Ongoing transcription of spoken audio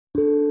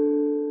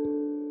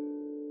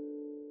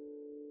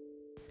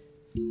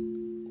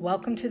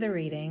Welcome to the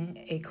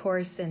reading, A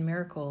Course in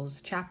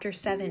Miracles, Chapter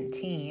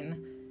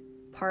 17,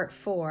 Part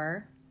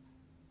 4,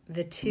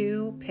 The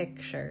Two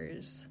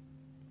Pictures.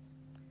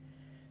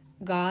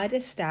 God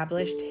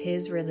established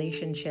His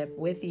relationship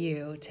with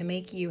you to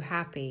make you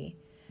happy,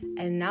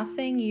 and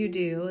nothing you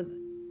do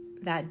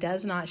that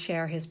does not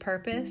share His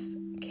purpose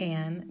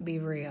can be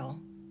real.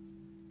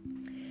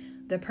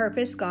 The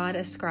purpose God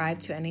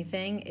ascribed to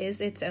anything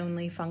is its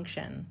only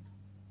function.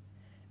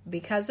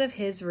 Because of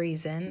His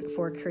reason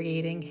for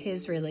creating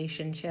His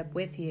relationship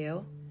with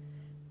you,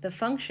 the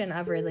function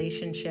of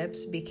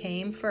relationships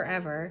became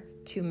forever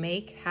to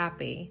make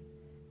happy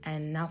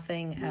and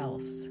nothing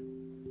else.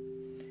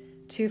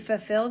 To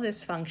fulfill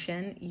this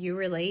function, you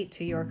relate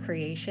to your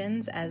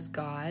creations as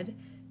God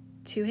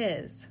to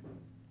His.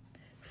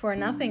 For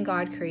nothing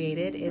God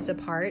created is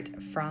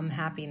apart from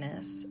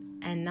happiness,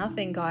 and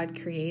nothing God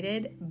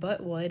created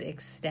but would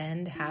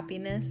extend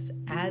happiness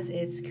as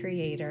its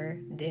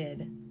creator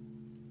did.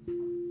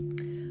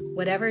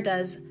 Whatever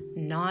does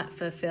not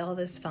fulfill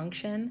this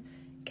function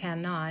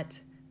cannot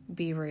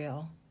be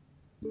real.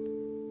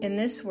 In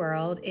this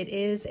world, it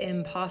is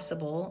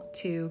impossible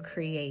to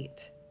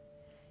create,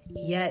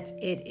 yet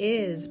it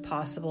is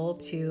possible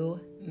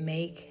to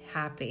make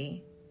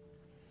happy.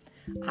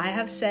 I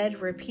have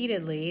said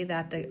repeatedly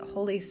that the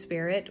Holy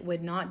Spirit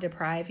would not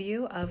deprive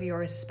you of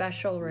your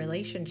special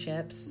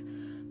relationships,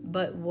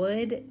 but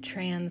would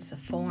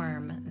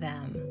transform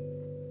them.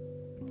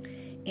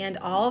 And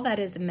all that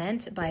is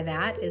meant by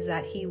that is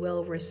that He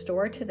will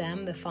restore to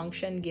them the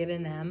function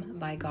given them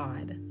by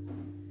God.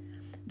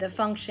 The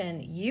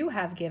function you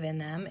have given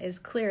them is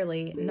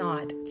clearly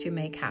not to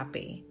make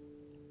happy.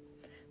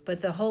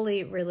 But the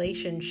holy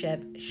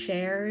relationship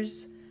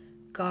shares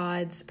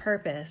God's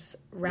purpose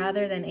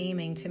rather than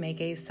aiming to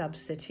make a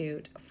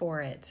substitute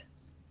for it.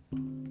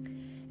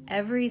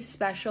 Every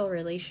special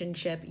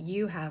relationship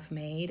you have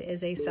made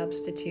is a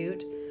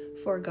substitute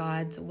for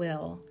God's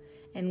will,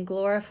 and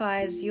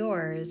glorifies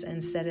yours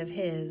instead of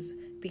His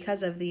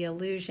because of the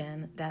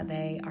illusion that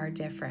they are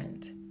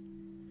different.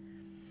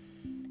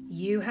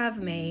 You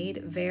have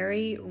made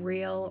very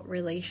real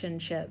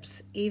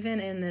relationships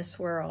even in this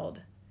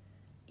world,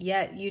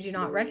 yet you do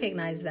not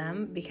recognize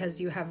them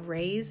because you have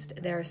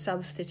raised their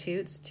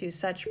substitutes to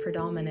such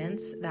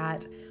predominance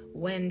that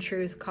when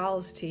truth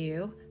calls to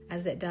you,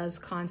 as it does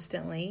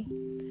constantly,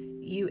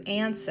 you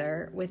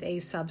answer with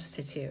a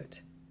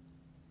substitute.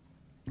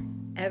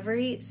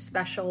 Every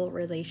special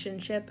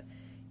relationship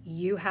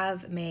you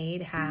have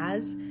made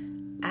has,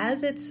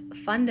 as its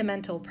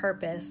fundamental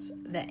purpose,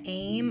 the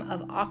aim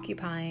of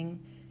occupying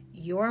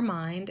your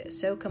mind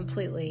so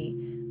completely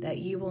that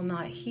you will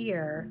not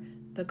hear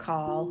the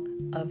call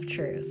of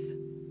truth.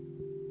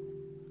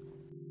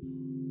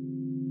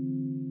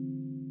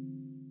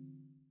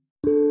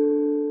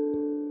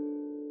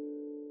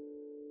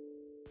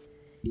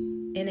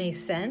 In a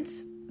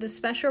sense, the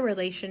special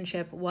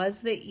relationship was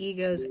the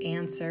ego's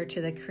answer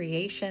to the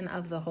creation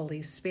of the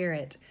Holy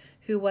Spirit,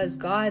 who was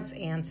God's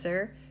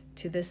answer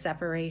to the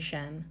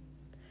separation.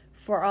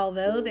 For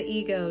although the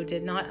ego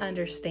did not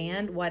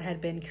understand what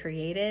had been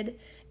created,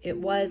 it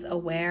was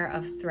aware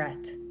of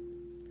threat.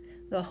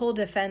 The whole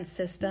defense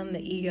system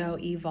the ego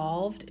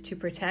evolved to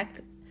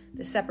protect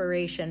the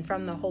separation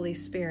from the Holy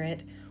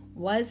Spirit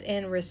was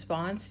in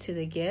response to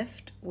the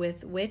gift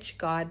with which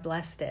God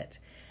blessed it,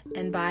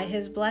 and by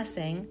His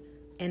blessing,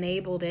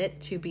 enabled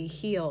it to be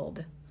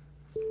healed.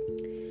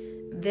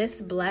 This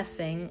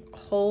blessing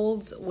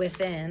holds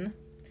within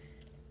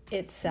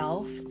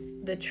itself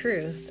the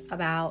truth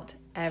about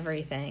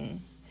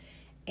everything.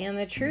 And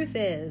the truth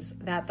is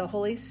that the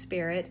Holy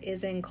Spirit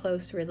is in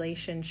close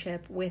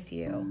relationship with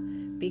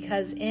you,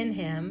 because in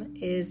Him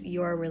is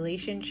your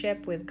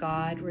relationship with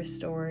God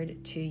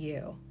restored to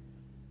you.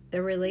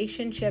 The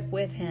relationship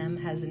with Him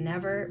has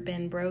never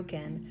been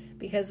broken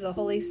because the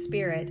Holy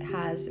Spirit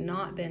has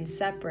not been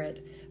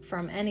separate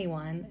from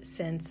anyone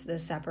since the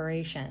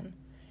separation.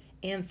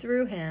 And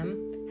through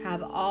Him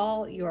have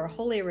all your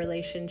holy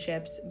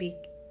relationships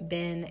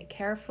been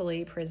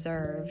carefully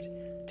preserved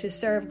to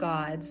serve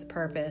God's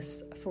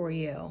purpose for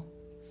you.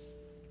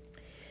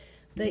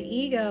 The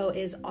ego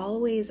is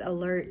always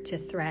alert to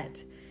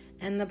threat,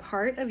 and the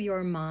part of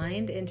your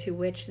mind into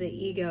which the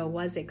ego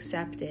was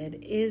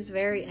accepted is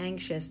very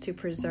anxious to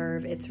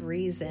preserve its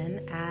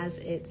reason as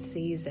it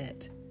sees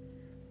it.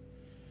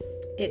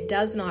 It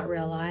does not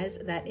realize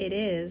that it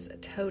is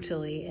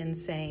totally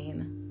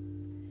insane.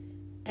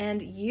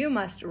 And you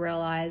must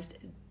realize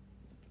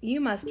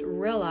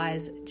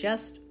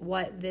just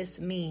what this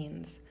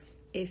means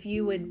if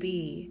you would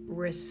be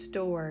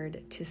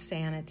restored to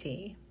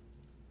sanity.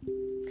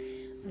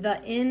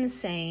 The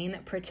insane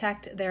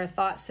protect their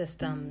thought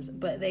systems,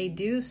 but they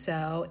do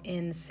so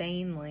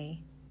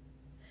insanely.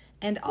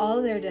 And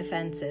all their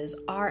defenses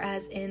are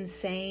as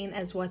insane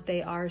as what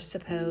they are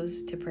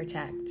supposed to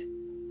protect.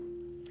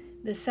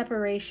 The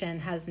separation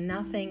has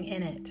nothing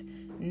in it,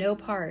 no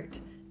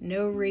part,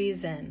 no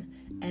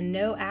reason, and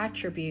no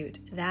attribute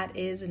that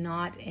is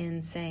not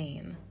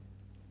insane.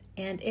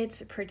 and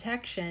its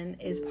protection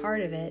is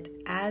part of it,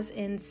 as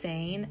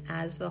insane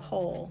as the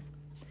whole.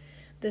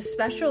 The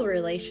special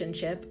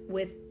relationship,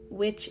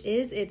 which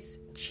is its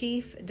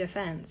chief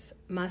defense,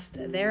 must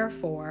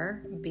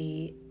therefore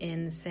be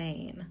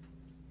insane.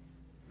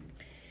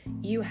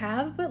 You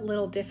have but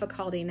little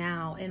difficulty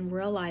now in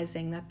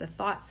realizing that the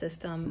thought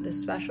system the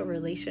special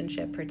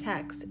relationship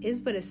protects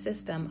is but a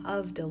system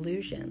of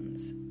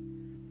delusions.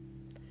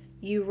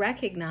 You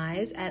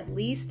recognize, at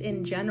least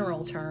in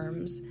general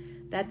terms,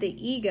 that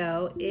the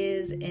ego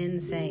is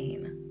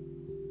insane.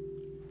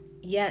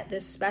 Yet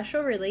the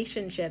special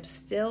relationship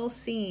still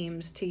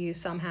seems to you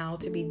somehow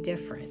to be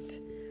different.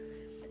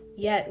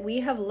 Yet we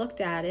have looked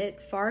at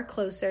it far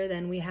closer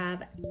than we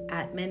have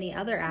at many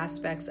other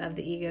aspects of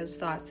the ego's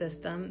thought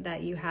system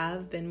that you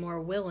have been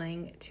more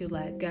willing to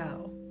let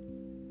go.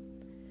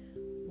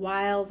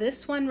 While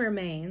this one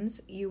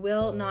remains, you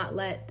will not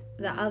let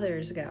the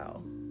others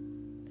go.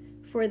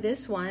 For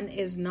this one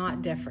is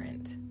not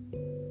different.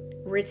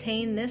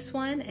 Retain this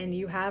one and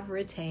you have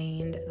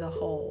retained the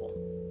whole.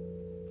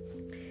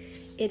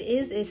 It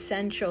is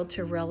essential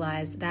to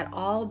realize that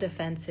all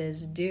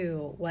defenses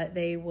do what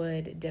they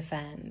would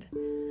defend.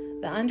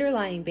 The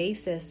underlying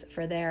basis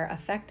for their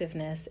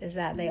effectiveness is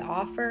that they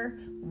offer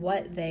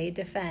what they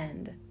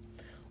defend.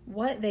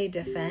 What they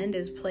defend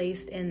is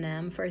placed in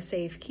them for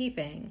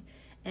safekeeping,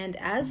 and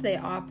as they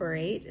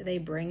operate, they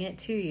bring it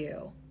to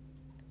you.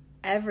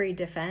 Every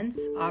defense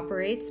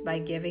operates by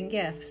giving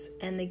gifts,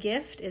 and the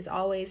gift is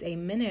always a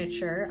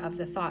miniature of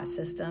the thought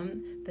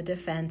system the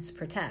defense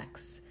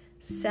protects,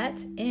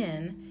 set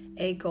in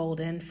a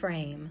golden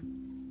frame.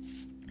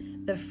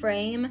 The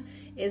frame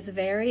is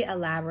very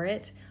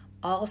elaborate,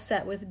 all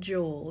set with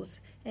jewels,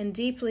 and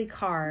deeply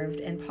carved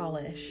and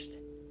polished.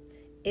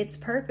 Its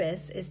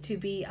purpose is to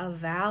be of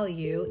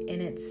value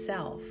in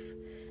itself,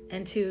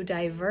 and to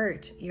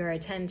divert your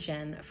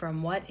attention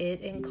from what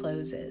it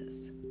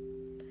encloses.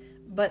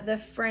 But the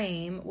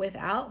frame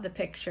without the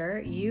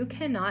picture you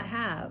cannot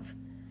have.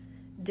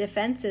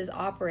 Defenses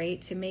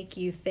operate to make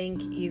you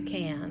think you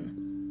can.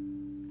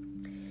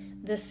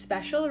 The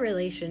special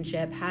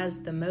relationship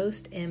has the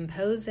most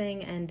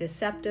imposing and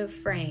deceptive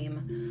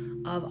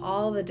frame of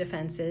all the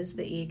defenses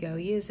the ego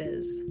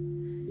uses.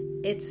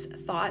 Its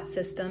thought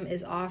system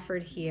is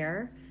offered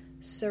here,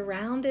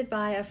 surrounded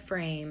by a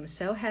frame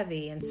so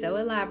heavy and so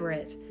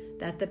elaborate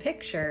that the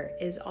picture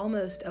is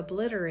almost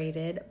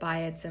obliterated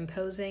by its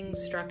imposing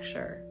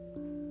structure.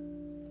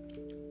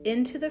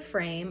 Into the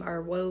frame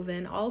are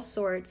woven all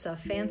sorts of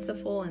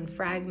fanciful and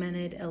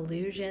fragmented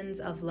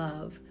illusions of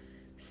love,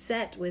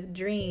 set with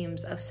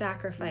dreams of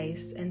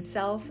sacrifice and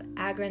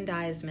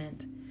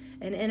self-aggrandizement,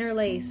 and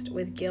interlaced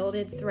with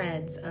gilded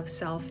threads of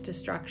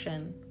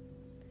self-destruction.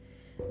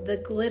 The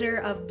glitter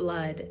of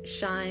blood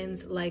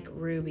shines like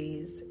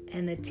rubies,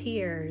 and the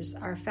tears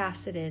are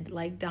faceted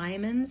like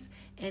diamonds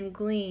and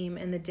gleam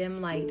in the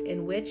dim light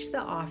in which the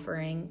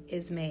offering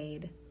is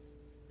made.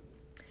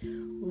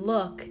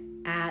 Look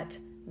at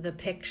the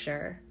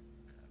picture.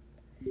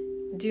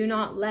 Do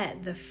not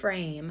let the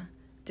frame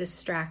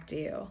distract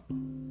you.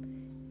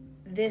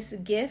 This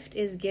gift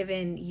is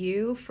given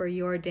you for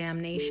your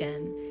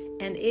damnation,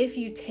 and if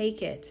you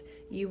take it,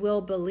 you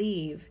will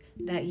believe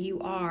that you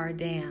are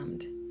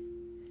damned.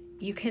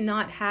 You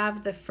cannot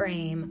have the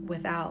frame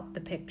without the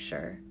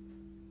picture.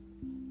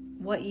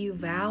 What you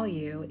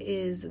value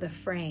is the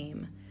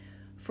frame,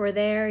 for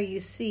there you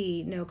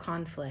see no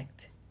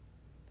conflict.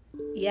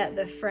 Yet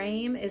the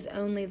frame is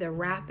only the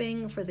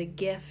wrapping for the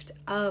gift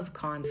of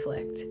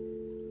conflict.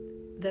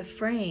 The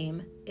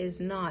frame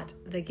is not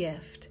the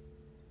gift.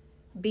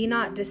 Be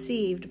not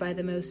deceived by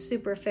the most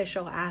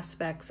superficial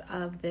aspects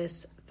of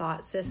this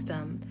thought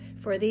system,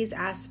 for these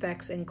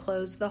aspects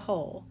enclose the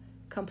whole,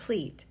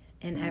 complete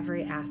in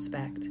every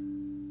aspect.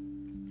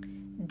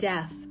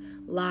 Death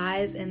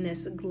lies in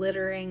this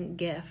glittering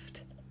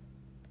gift.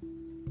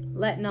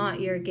 Let not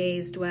your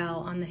gaze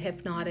dwell on the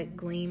hypnotic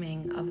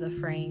gleaming of the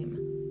frame.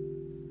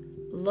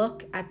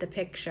 Look at the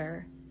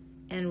picture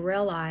and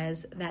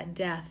realize that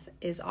death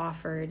is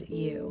offered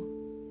you.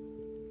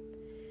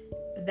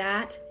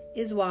 That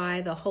is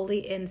why the holy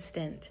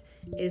instant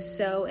is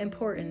so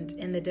important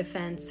in the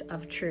defense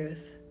of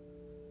truth.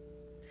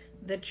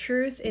 The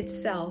truth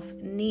itself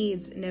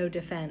needs no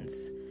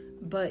defense,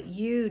 but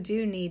you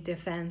do need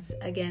defense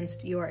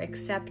against your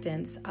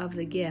acceptance of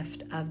the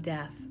gift of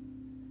death.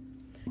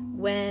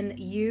 When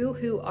you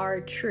who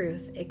are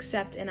truth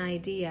accept an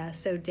idea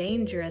so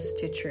dangerous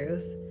to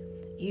truth,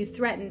 you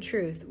threaten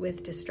truth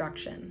with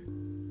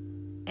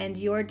destruction, and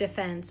your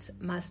defense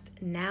must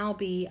now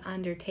be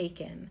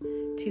undertaken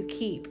to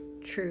keep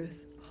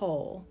truth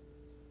whole.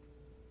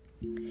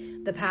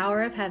 The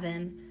power of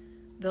heaven,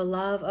 the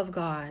love of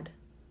God,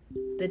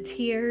 the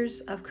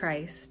tears of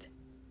Christ,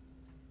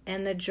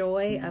 and the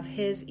joy of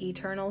His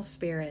eternal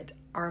Spirit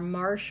are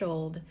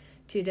marshaled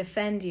to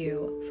defend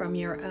you from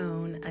your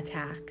own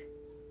attack.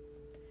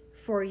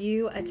 For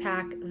you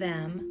attack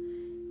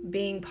them,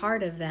 being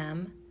part of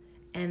them,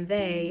 and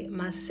they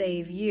must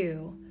save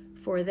you,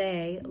 for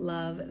they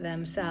love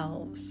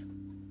themselves.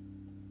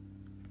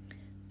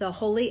 The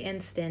holy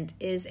instant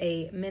is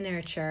a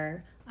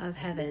miniature of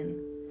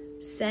heaven,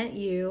 sent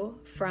you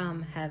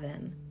from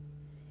heaven.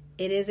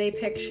 It is a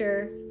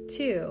picture,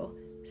 too,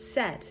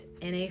 set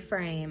in a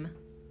frame.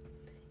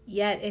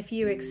 Yet if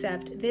you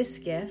accept this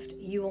gift,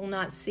 you will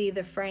not see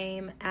the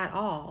frame at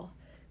all,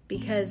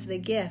 because the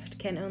gift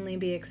can only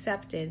be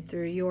accepted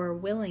through your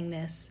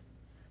willingness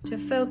to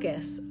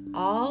focus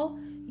all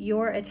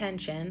your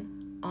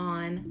attention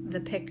on the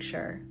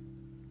picture.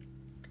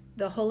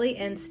 The holy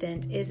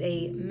instant is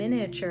a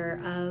miniature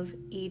of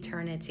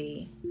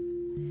eternity.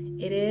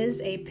 It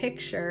is a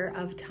picture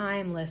of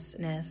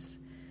timelessness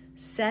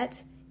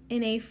set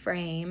in a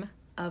frame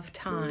of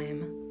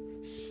time.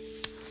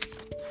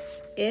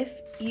 If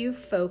you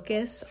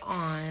focus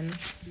on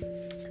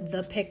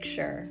the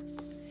picture,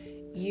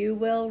 you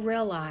will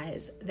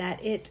realize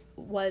that it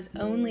was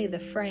only the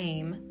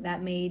frame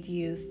that made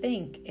you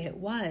think it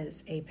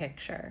was a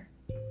picture.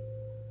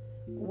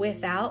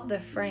 Without the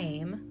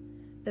frame,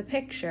 the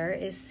picture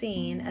is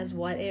seen as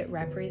what it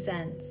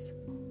represents.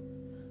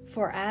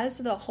 For as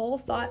the whole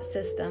thought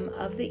system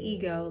of the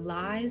ego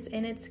lies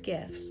in its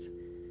gifts,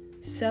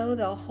 so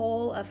the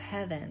whole of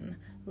heaven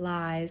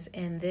lies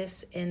in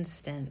this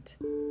instant,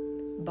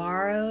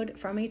 borrowed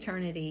from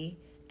eternity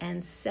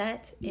and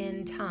set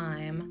in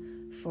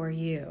time for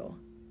you.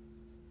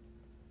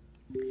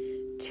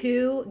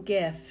 2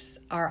 gifts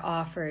are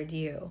offered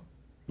you.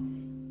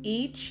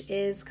 Each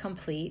is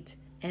complete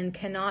and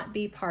cannot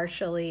be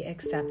partially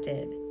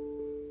accepted.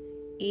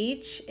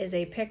 Each is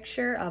a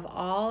picture of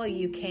all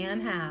you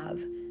can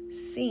have,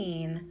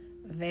 seen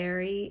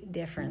very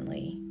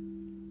differently.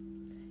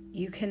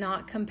 You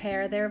cannot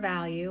compare their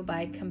value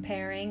by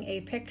comparing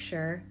a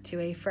picture to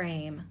a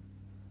frame.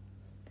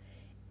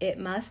 It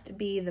must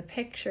be the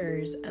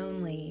pictures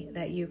only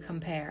that you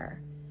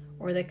compare,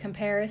 or the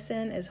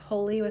comparison is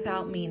wholly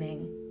without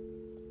meaning.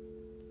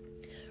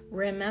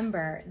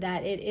 Remember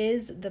that it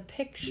is the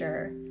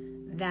picture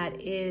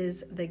that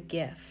is the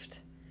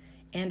gift,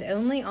 and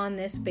only on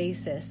this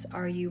basis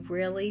are you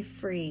really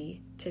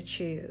free to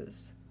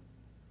choose.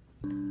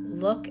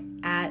 Look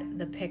at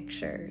the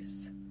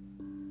pictures,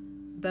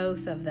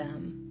 both of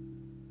them.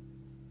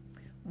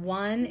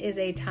 One is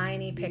a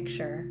tiny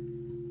picture,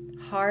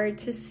 hard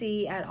to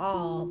see at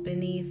all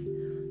beneath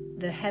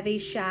the heavy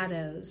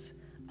shadows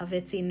of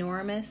its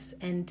enormous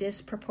and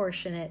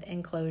disproportionate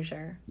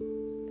enclosure.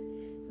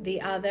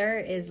 The other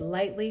is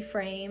lightly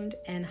framed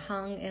and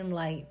hung in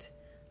light,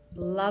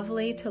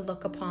 lovely to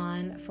look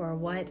upon for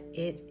what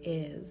it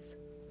is.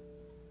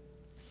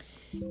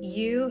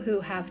 You who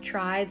have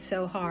tried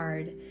so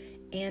hard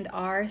and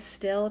are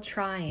still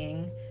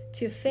trying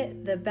to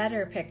fit the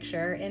better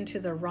picture into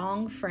the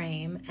wrong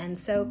frame and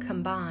so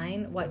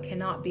combine what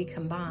cannot be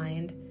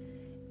combined,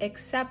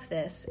 accept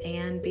this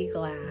and be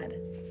glad.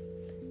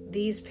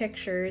 These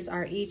pictures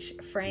are each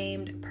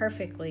framed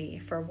perfectly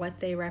for what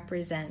they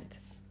represent.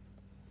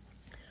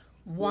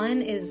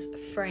 One is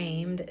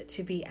framed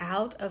to be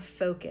out of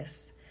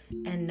focus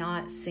and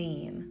not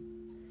seen.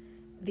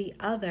 The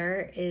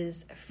other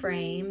is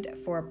framed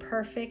for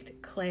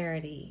perfect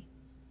clarity.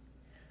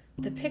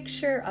 The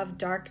picture of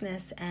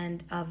darkness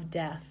and of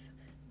death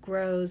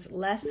grows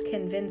less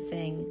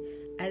convincing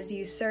as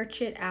you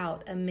search it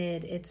out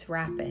amid its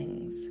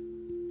wrappings.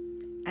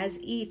 As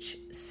each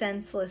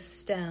senseless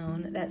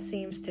stone that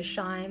seems to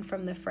shine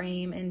from the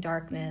frame in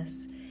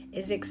darkness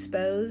is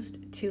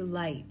exposed to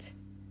light,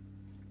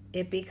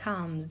 it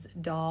becomes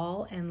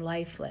dull and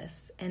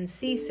lifeless and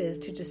ceases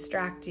to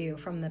distract you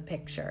from the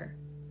picture.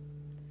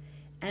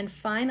 And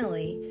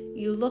finally,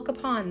 you look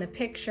upon the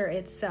picture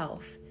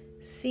itself,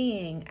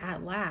 seeing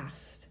at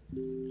last,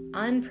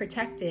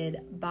 unprotected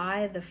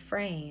by the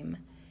frame,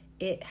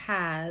 it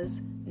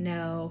has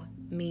no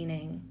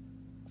meaning.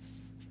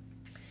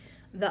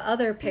 The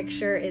other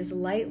picture is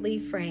lightly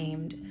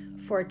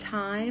framed, for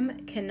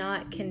time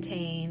cannot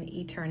contain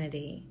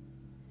eternity.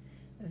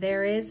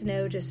 There is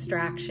no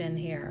distraction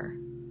here.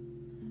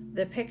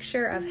 The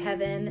picture of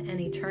heaven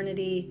and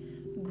eternity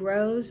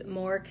grows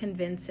more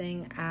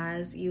convincing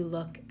as you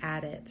look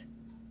at it.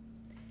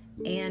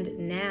 And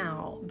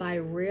now, by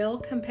real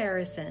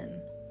comparison,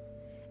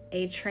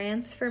 a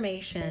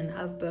transformation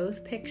of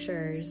both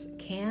pictures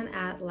can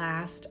at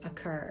last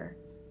occur,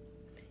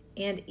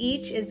 and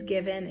each is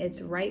given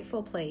its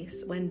rightful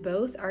place when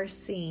both are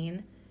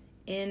seen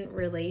in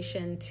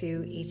relation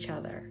to each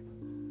other.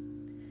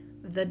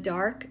 The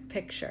dark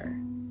picture,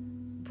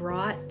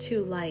 brought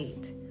to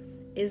light,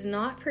 is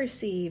not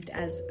perceived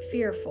as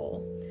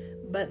fearful,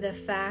 but the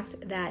fact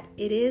that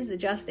it is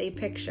just a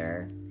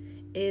picture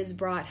is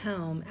brought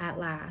home at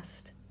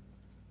last.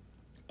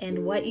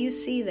 And what you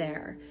see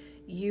there,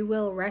 you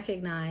will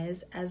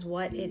recognize as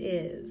what it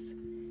is,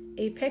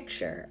 a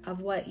picture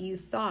of what you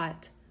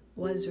thought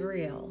was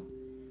real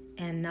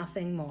and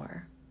nothing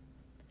more.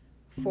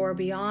 For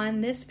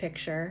beyond this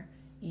picture,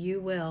 you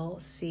will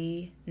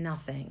see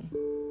nothing.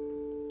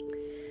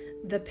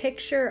 The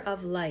picture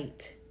of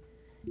light,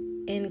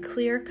 in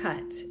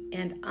clear-cut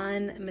and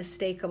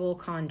unmistakable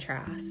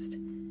contrast,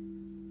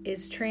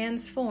 is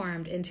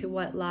transformed into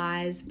what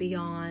lies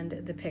beyond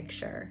the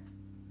picture,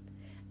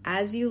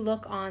 As you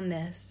look on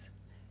this,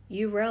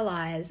 you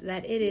realize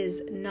that it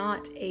is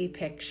not a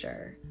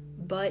picture,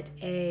 but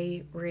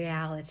a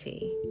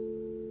reality.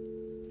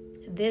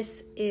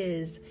 This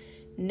is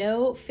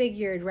no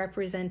figured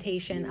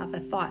representation of a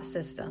thought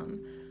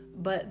system,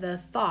 but the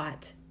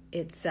thought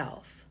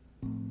itself.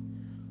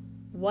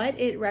 What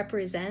it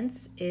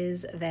represents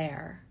is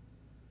there.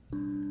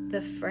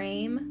 The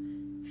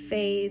frame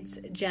fades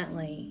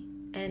gently,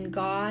 and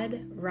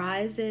God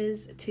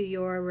rises to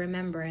your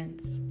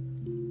remembrance,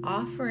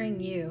 offering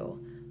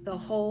you the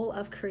whole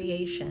of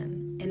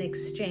creation in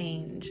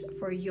exchange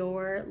for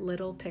your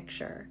little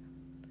picture,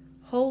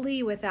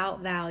 wholly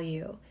without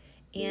value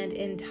and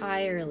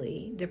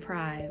entirely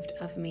deprived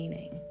of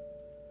meaning.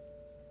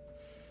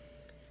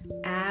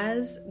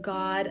 As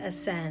God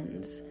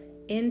ascends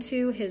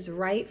into his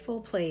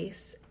rightful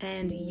place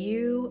and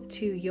you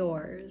to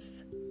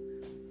yours,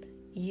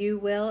 you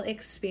will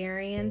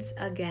experience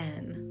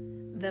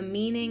again the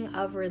meaning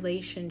of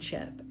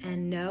relationship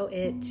and know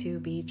it to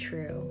be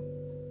true.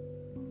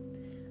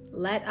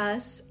 Let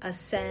us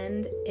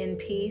ascend in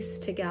peace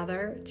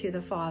together to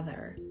the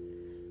Father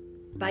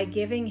by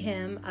giving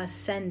him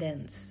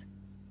ascendance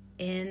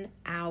in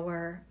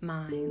our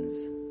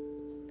minds.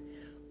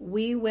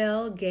 We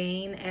will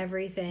gain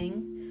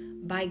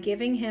everything by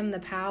giving him the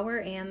power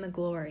and the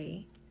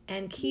glory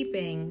and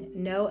keeping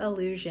no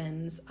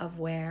illusions of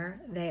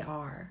where they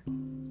are.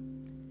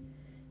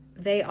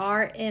 They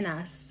are in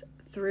us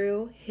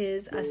through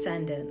his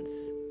ascendance.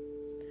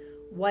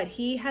 What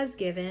he has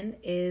given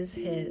is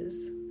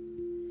his.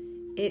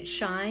 It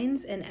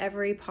shines in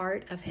every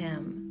part of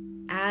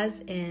him, as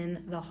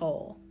in the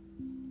whole.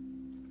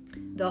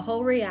 The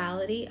whole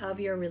reality of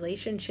your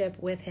relationship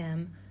with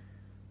him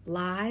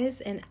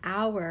lies in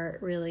our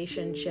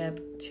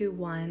relationship to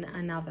one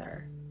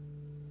another.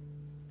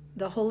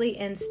 The holy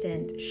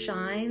instant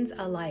shines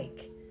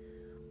alike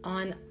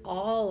on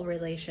all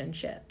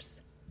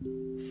relationships,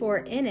 for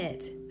in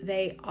it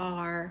they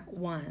are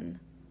one.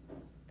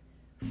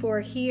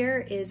 For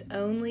here is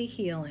only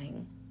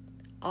healing,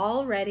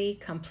 already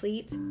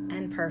complete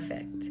and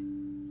perfect.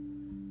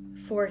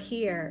 For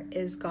here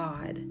is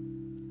God,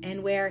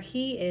 and where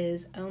he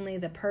is, only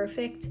the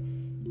perfect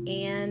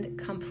and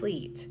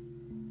complete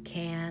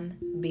can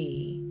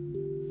be.